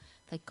and know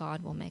that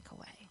God will make a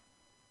way.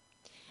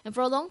 And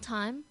for a long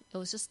time, it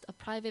was just a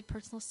private,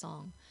 personal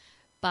song.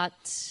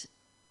 But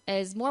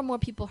as more and more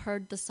people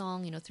heard the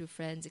song, through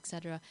friends,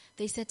 etc.,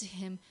 they said to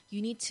him,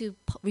 you need to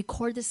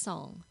record this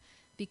song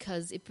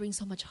because it brings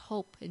so much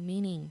hope and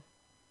meaning.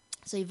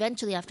 So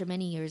eventually, after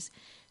many years,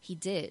 he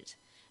did.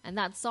 And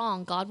that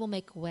song, God Will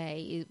Make a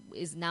Way,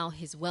 is now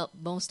his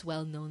most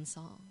well-known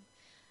song.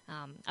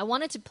 I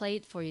wanted to play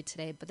it for you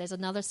today, but there's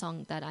another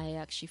song that I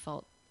actually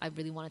felt I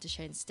really wanted to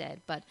share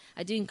instead. But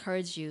I do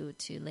encourage you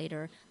to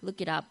later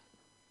look it up.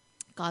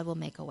 God Will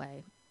Make a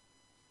Way.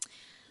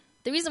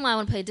 The reason why I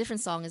want to play a different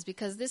song is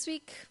because this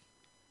week,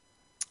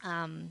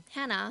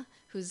 Hannah,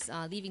 who's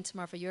leaving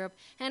tomorrow for Europe,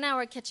 Hannah and I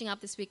were catching up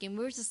this week, and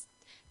we were just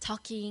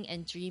talking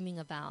and dreaming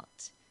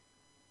about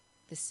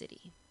the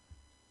city.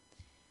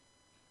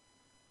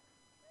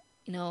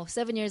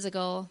 7 years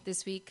ago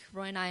this week,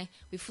 Roy and I,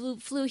 we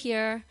flew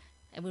here,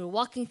 and we were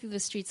walking through the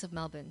streets of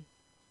Melbourne.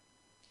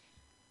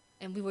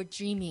 And we were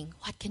dreaming,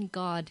 what can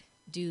God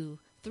do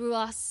through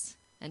us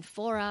and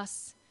for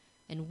us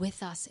and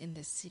with us in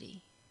this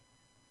city?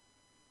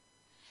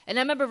 And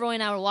I remember Roy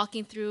and I were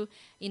walking through,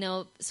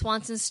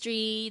 Swanson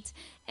Street,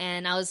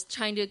 and I was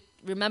trying to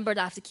remember that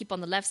I have to keep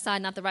on the left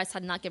side, not the right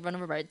side, and not get run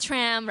over by a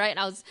tram, right?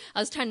 I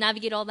was trying to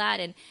navigate all that,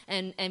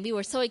 and we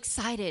were so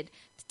excited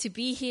to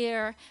be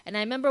here. And I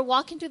remember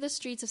walking through the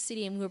streets of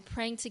city, and we were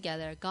praying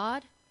together,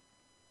 God,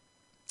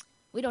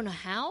 we don't know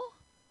how,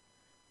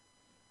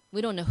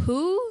 we don't know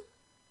who,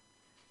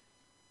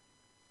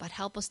 but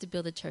help us to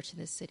build a church in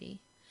this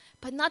city.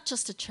 But not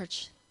just a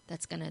church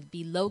that's going to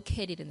be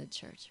located in the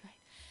church, right?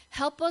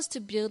 Help us to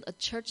build a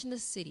church in the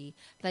city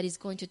that is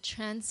going to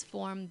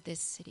transform this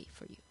city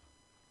for you.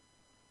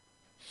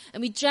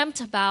 And we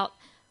dreamt about,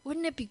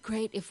 wouldn't it be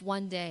great if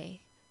one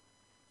day,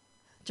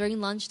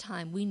 during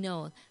lunchtime, we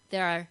know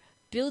there are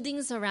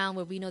buildings around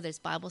where we know there's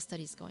Bible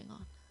studies going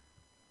on.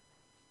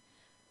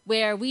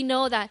 Where we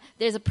know that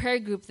there's a prayer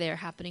group there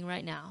happening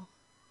right now.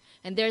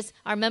 And there's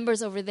our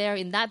members over there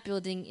in that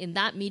building, in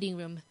that meeting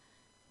room,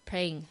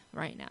 praying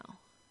right now.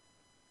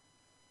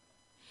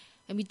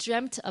 And we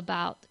dreamt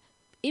about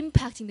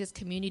impacting this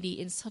community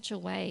in such a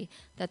way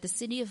that the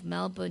city of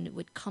Melbourne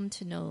would come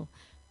to know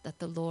that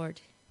the Lord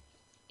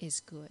is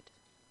good.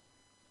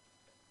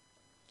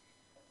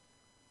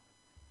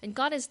 And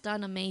God has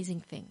done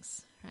amazing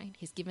things, right?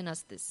 He's given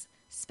us this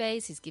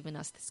space. He's given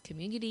us this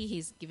community.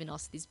 He's given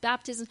us these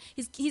baptisms.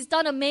 He's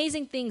done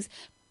amazing things.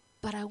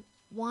 But I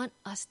want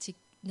us to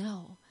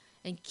know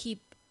and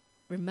keep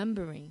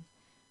remembering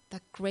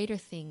that greater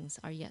things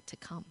are yet to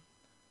come.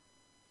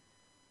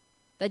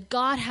 That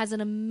God has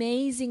an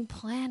amazing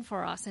plan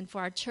for us and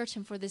for our church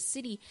and for this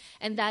city.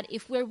 And that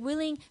if we're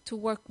willing to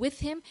work with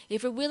Him,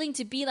 if we're willing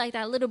to be like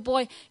that little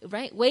boy,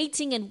 right,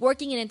 waiting and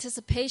working in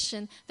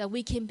anticipation, that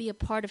we can be a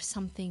part of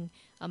something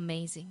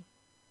amazing.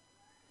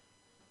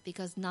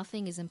 Because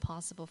nothing is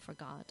impossible for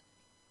God.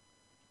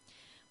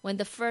 When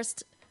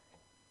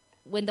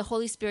the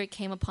Holy Spirit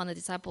came upon the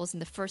disciples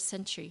in the first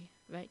century,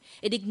 right,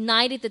 it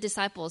ignited the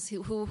disciples who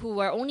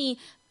were only,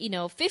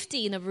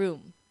 50 in a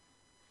room.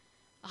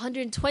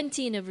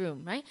 120 in a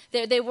room, right?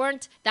 They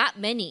weren't that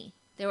many.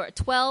 There were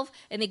 12,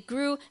 and it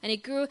grew, and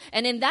it grew.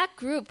 And in that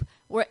group,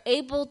 were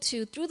able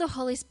to, through the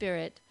Holy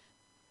Spirit,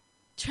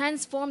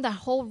 transform that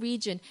whole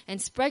region and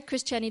spread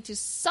Christianity to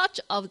such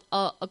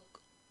a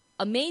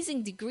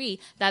amazing degree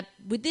that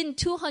within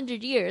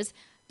 200 years,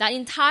 that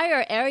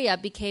entire area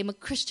became a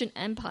Christian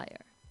empire.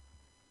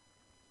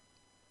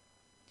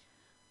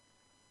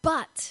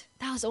 But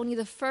that was only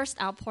the first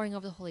outpouring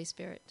of the Holy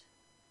Spirit.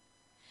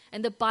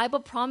 And the Bible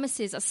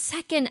promises a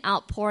second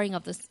outpouring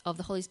of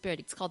the Holy Spirit.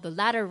 It's called the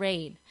latter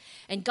rain.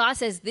 And God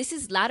says this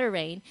is latter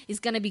rain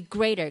is going to be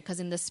greater because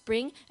in the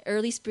spring,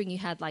 early spring, you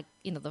had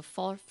the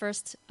fall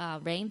first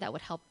rain that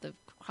would help the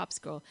crops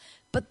grow.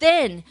 But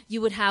then you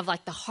would have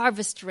the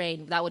harvest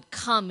rain that would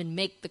come and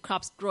make the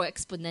crops grow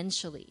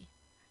exponentially.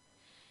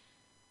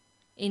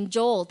 In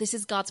Joel, this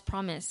is God's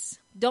promise.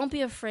 Don't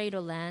be afraid, O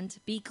land.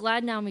 Be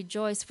glad now and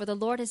rejoice, for the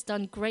Lord has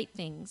done great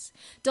things.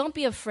 Don't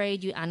be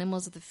afraid, you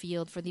animals of the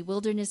field, for the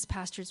wilderness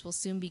pastures will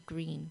soon be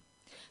green.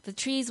 The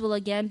trees will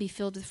again be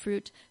filled with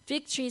fruit.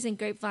 Fig trees and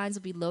grapevines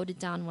will be loaded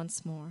down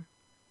once more.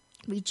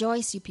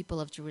 Rejoice, you people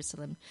of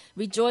Jerusalem.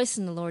 Rejoice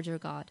in the Lord your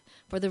God,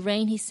 for the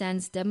rain He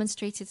sends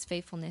demonstrates His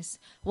faithfulness.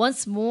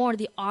 Once more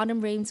the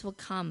autumn rains will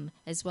come,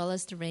 as well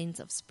as the rains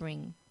of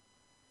spring.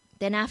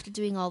 Then after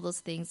doing all those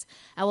things,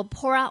 I will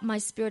pour out my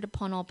Spirit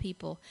upon all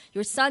people.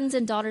 Your sons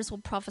and daughters will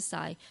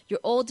prophesy. Your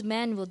old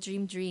men will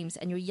dream dreams,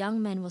 and your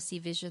young men will see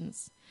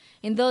visions.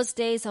 In those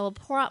days I will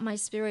pour out my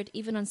Spirit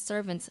even on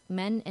servants,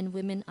 men and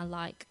women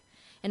alike.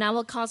 And I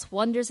will cause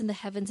wonders in the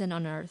heavens and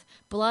on earth,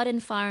 blood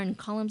and fire and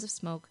columns of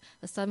smoke.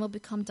 The sun will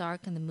become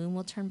dark, and the moon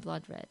will turn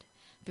blood red,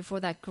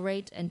 before that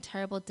great and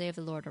terrible day of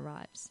the Lord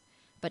arrives.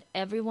 But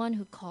everyone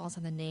who calls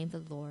on the name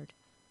of the Lord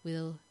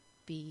will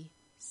be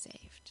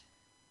saved.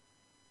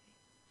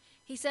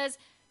 He says,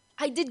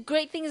 I did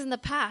great things in the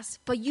past,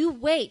 but you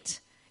wait.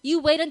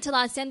 You wait until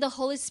I send the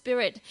Holy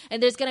Spirit.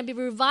 And there's going to be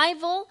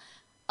revival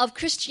of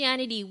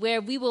Christianity where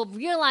we will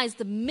realize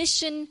the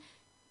mission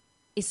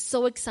is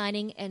so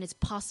exciting and it's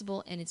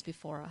possible and it's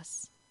before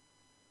us.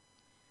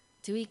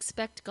 Do we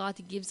expect God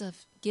to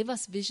give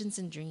us visions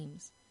and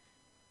dreams?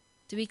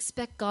 Do we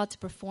expect God to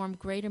perform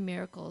greater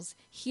miracles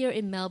here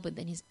in Melbourne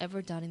than He's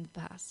ever done in the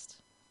past?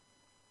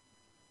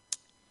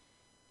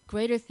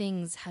 Greater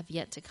things have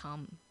yet to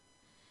come.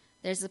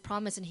 There's a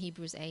promise in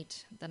Hebrews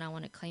 8 that I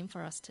want to claim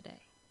for us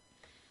today.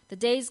 The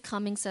day is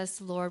coming, says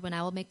the Lord, when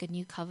I will make a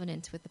new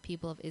covenant with the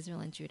people of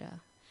Israel and Judah.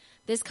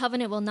 This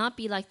covenant will not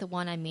be like the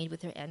one I made with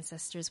their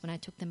ancestors when I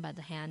took them by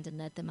the hand and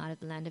led them out of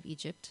the land of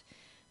Egypt.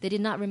 They did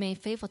not remain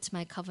faithful to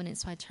my covenant,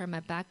 so I turned my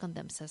back on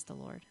them, says the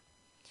Lord.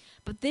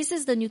 But this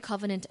is the new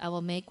covenant I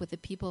will make with the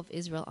people of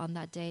Israel on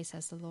that day,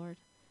 says the Lord.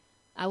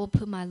 I will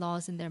put my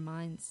laws in their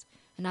minds,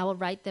 and I will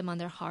write them on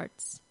their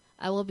hearts.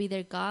 I will be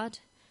their God,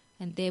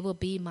 and they will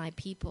be my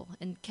people.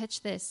 And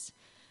catch this.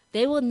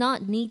 They will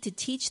not need to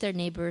teach their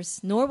neighbors,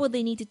 nor will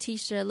they need to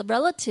teach their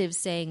relatives,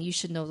 saying, you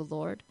should know the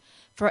Lord.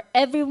 For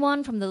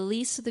everyone from the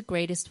least to the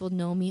greatest will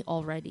know me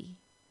already.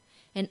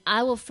 And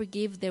I will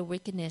forgive their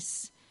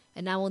wickedness,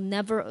 and I will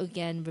never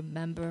again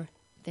remember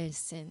their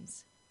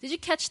sins. Did you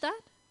catch that?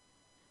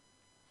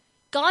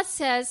 God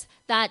says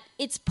that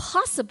it's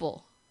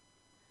possible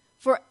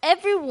for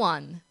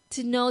everyone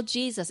to know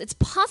Jesus. It's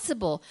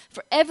possible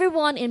for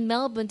everyone in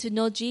Melbourne to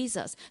know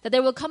Jesus. That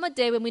there will come a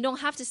day when we don't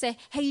have to say,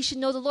 hey, you should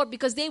know the Lord,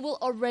 because they will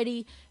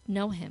already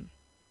know him.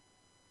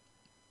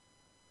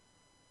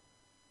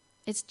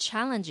 It's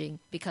challenging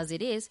because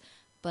it is,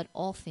 but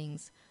all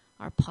things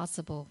are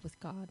possible with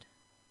God.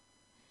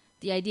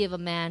 The idea of a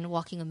man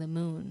walking on the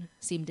moon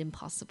seemed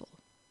impossible.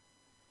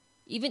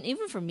 Even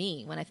for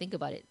me, when I think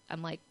about it,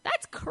 I'm like,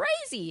 that's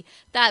crazy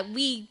that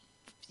we,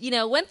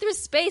 went through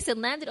space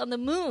and landed on the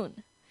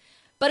moon.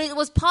 But it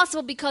was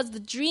possible because the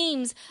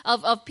dreams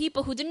of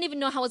people who didn't even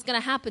know how it was going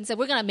to happen said,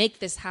 we're going to make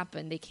this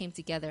happen. They came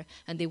together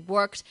and they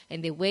worked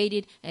and they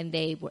waited and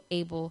they were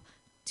able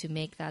to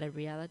make that a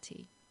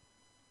reality.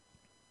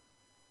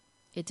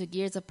 It took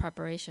years of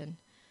preparation,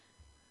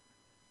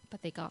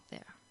 but they got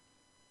there.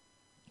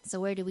 So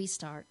where do we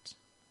start?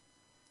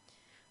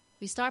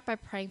 We start by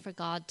praying for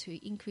God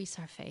to increase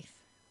our faith.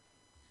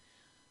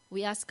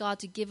 We ask God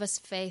to give us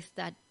faith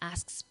that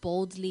asks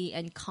boldly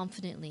and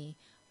confidently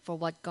for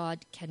what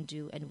God can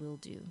do and will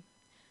do,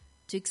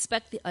 to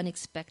expect the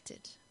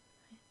unexpected.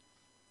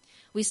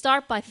 We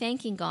start by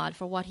thanking God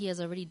for what he has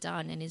already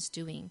done and is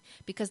doing,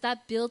 because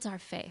that builds our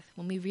faith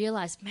when we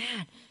realize,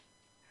 man,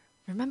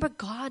 remember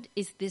God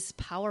is this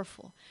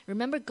powerful.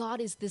 Remember God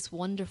is this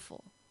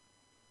wonderful.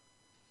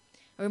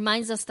 It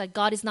reminds us that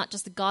God is not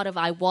just the God of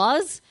I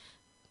was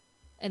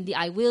and the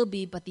I will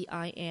be, but the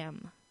I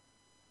am.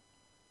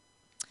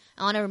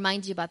 I want to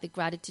remind you about the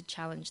gratitude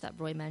challenge that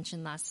Roy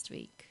mentioned last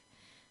week.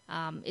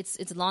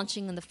 It's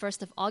launching on the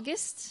 1st of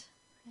August.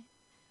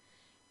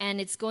 And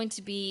it's going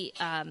to be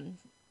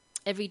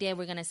every day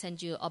we're going to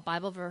send you a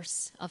Bible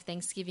verse of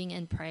thanksgiving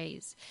and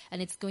praise.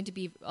 And it's going to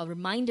be a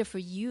reminder for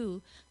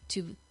you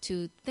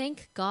to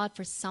thank God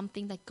for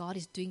something that God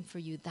is doing for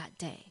you that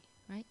day.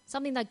 Right?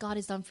 Something that God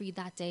has done for you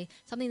that day.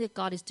 Something that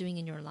God is doing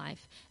in your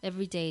life.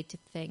 Every day to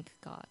thank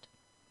God.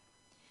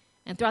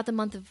 And throughout the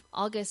month of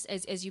August,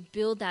 as you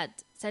build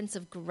that sense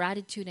of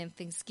gratitude and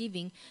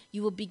thanksgiving,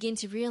 you will begin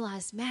to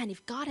realize, man,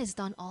 if God has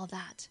done all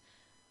that,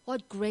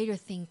 what greater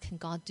thing can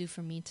God do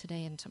for me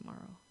today and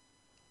tomorrow?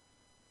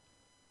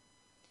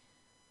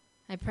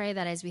 I pray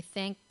that as we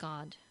thank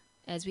God,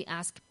 as we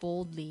ask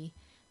boldly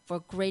for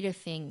greater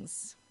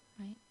things,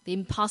 right? The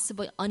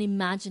impossible,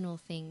 unimaginable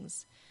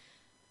things,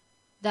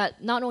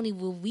 that not only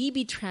will we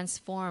be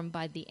transformed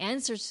by the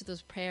answers to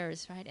those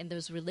prayers, right, and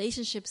those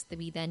relationships that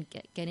we then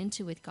get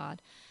into with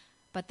God,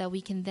 but that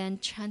we can then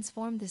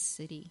transform this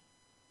city.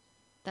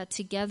 That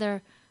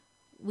together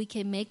we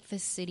can make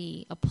this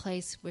city a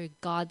place where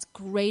God's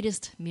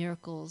greatest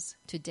miracles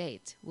to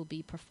date will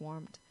be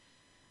performed.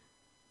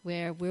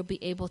 Where we'll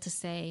be able to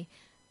say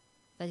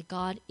that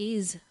God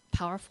is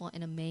powerful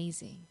and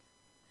amazing,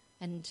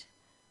 and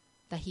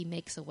that he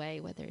makes a way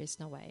where there is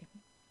no way.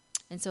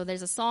 And so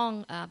there's a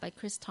song by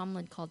Chris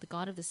Tomlin called The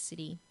God of the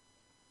City.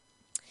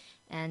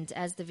 And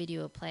as the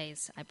video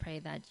plays, I pray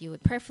that you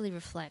would prayerfully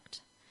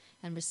reflect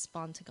and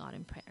respond to God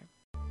in prayer.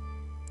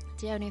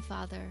 Dear Heavenly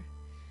Father,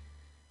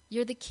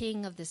 you're the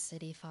King of this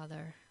city,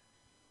 Father.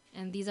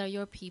 And these are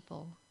your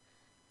people.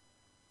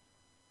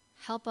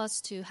 Help us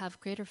to have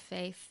greater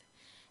faith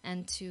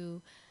and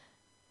to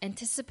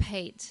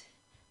anticipate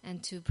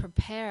and to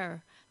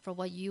prepare for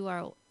what you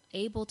are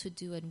able to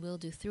do and will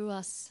do through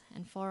us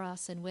and for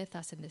us and with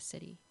us in this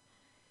city.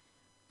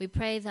 We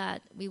pray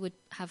that we would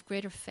have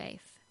greater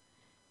faith,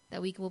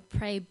 that we will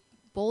pray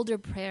bolder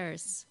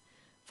prayers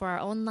for our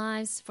own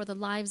lives, for the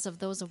lives of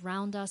those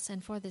around us,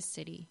 and for this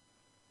city.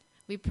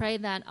 We pray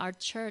that our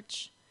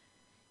church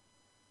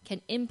can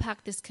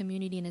impact this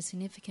community in a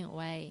significant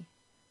way,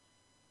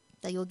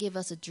 that you'll give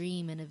us a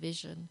dream and a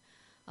vision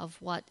of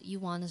what you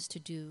want us to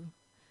do,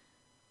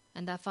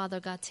 and that,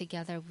 Father God,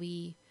 together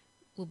we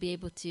will be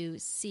able to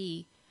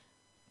see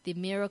the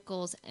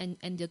miracles and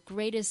the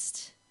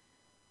greatest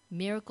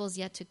miracles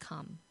yet to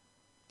come.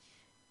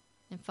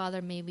 And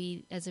Father, may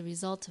we, as a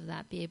result of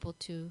that, be able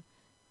to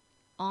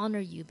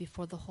honor you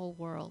before the whole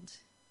world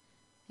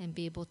and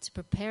be able to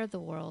prepare the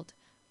world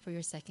for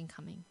your second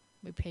coming.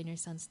 We pray in your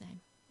Son's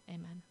name.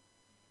 Amen.